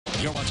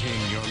You're watching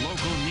your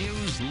local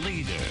news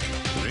leader.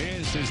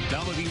 This is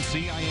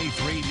WCIA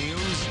 3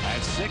 News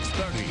at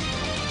 6:30.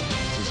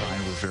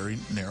 Designed with very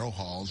narrow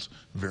halls,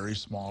 very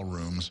small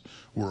rooms.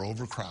 We're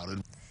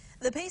overcrowded.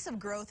 The pace of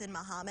growth in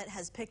Mahomet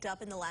has picked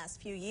up in the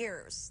last few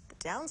years. The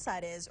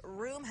downside is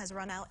room has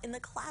run out in the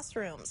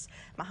classrooms.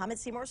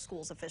 Mahomet-Seymour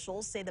schools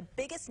officials say the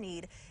biggest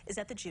need is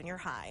at the junior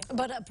high.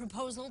 But a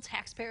proposal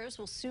taxpayers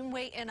will soon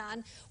weigh in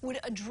on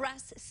would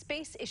address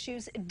space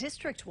issues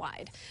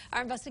district-wide.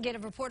 Our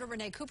investigative reporter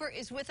Renee Cooper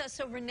is with us.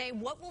 So Renee,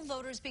 what will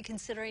voters be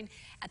considering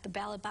at the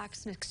ballot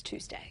box next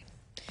Tuesday?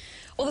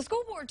 Well, the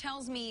school board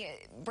tells me,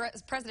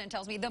 president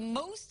tells me,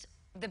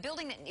 the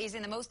building that is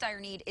in the most dire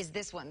need is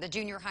this one, the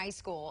junior high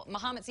school.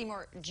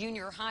 Mahomet-Seymour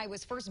Junior High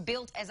was first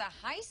built as a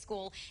high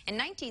school in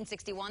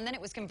 1961. Then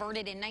it was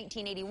converted in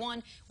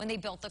 1981 when they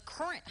built the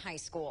current high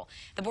school.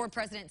 The board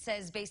president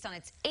says based on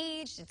its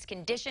age, its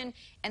condition,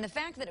 and the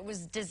fact that it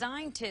was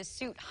designed to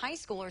suit high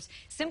schoolers,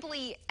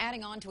 simply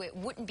adding on to it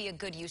wouldn't be a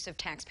good use of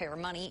taxpayer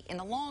money in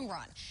the long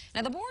run.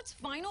 Now, the board's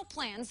final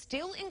plan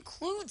still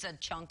includes a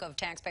chunk of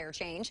taxpayer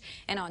change,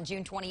 and on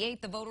June 28th,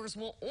 the voters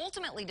will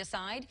ultimately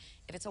decide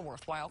if it's a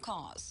worthwhile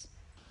cause.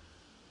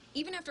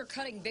 Even after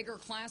cutting bigger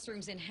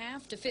classrooms in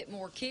half to fit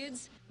more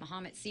kids,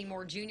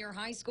 Mahomet-Seymour Junior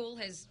High School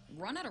has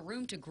run out of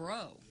room to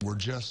grow. We're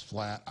just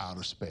flat out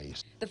of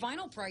space. The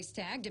final price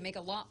tag to make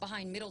a lot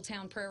behind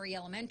Middletown Prairie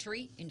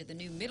Elementary into the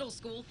new middle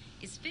school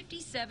is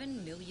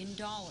 $57 million.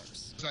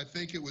 I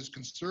think it was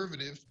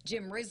conservative.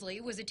 Jim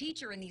Risley was a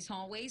teacher in these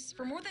hallways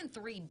for more than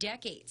 3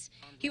 decades.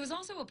 He was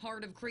also a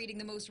part of creating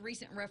the most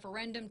recent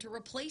referendum to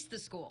replace the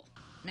school.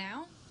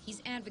 Now,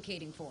 he's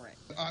advocating for it.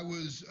 I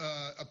was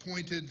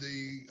appointed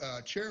the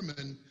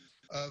chairman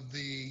of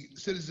the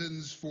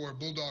Citizens for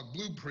Bulldog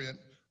Blueprint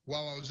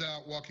while I was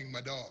out walking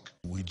my dog.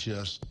 We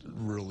just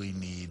really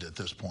need, at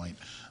this point,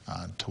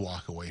 to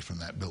walk away from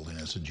that building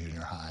as a junior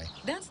high.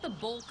 That's the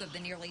bulk of the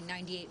nearly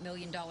 $98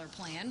 million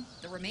plan.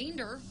 The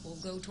remainder will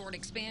go toward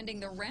expanding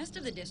the rest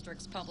of the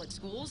district's public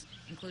schools,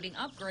 including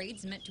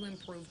upgrades meant to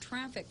improve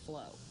traffic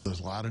flow.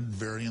 There's a lot of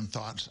varying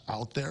thoughts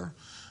out there,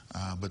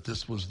 but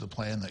this was the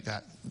plan that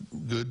got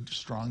good,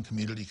 strong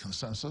community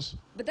consensus.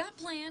 But that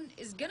plan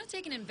is going to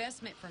take an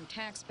investment from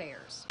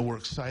taxpayers. We're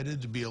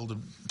excited to be able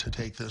to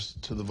take this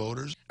to the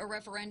voters. A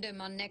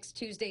referendum on next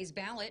Tuesday's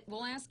ballot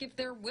will ask if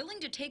they're willing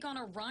to take on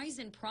a rise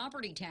in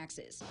property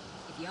taxes.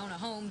 If you own a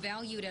home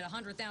valued at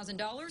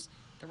 $100,000,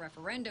 the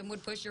referendum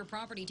would push your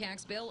property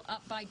tax bill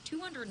up by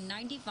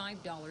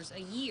 $295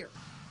 a year.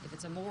 If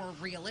it's a more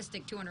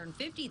realistic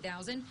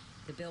 $250,000,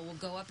 the bill will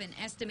go up an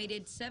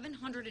estimated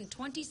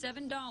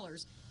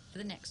 $727 for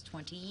the next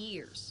 20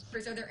 years.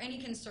 Are there any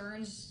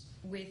concerns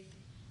with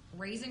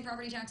raising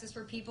property taxes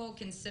for people,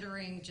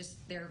 considering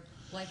just their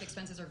life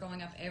expenses are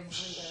going up everywhere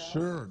else?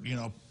 Sure. You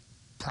know,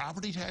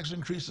 property tax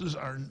increases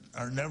are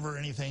never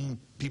anything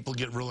people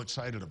get real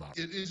excited about.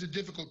 It is a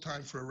difficult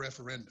time for a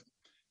referendum.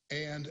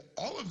 And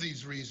all of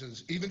these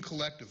reasons, even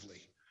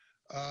collectively,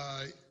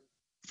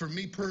 for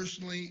me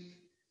personally,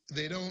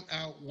 they don't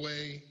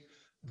outweigh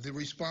the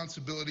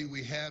responsibility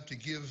we have to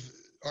give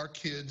our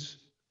kids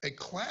a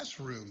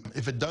classroom.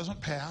 If it doesn't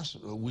pass,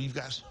 we've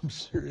got some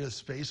serious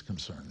space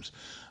concerns.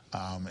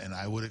 And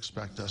I would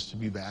expect us to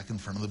be back in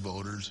front of the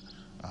voters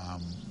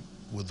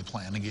with the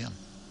plan again.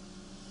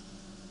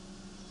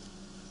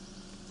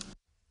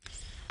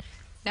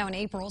 Now, in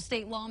April,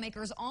 state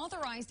lawmakers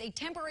authorized a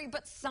temporary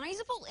but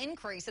sizable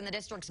increase in the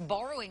district's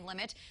borrowing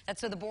limit.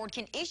 That's so the board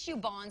can issue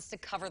bonds to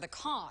cover the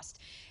cost.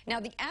 Now,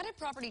 the added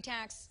property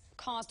tax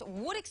cost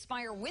would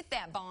expire with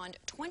that bond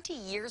 20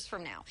 years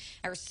from now.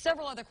 There are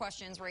several other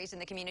questions raised in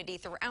the community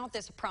throughout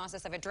this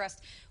process. I've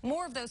addressed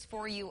more of those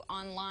for you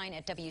online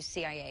at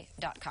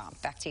WCIA.com.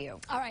 Back to you.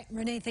 All right,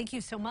 Renee, thank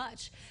you so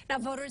much. Now,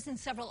 voters in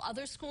several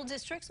other school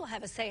districts will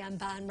have a say on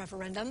bond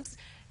referendums.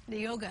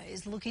 Neoga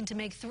is looking to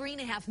make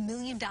 $3.5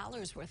 million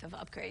worth of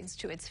upgrades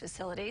to its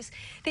facilities.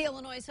 The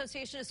Illinois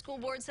Association of School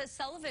Boards says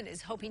Sullivan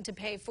is hoping to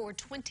pay for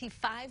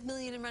 $25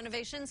 million in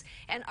renovations,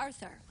 and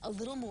Arthur a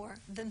little more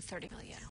than $30 million.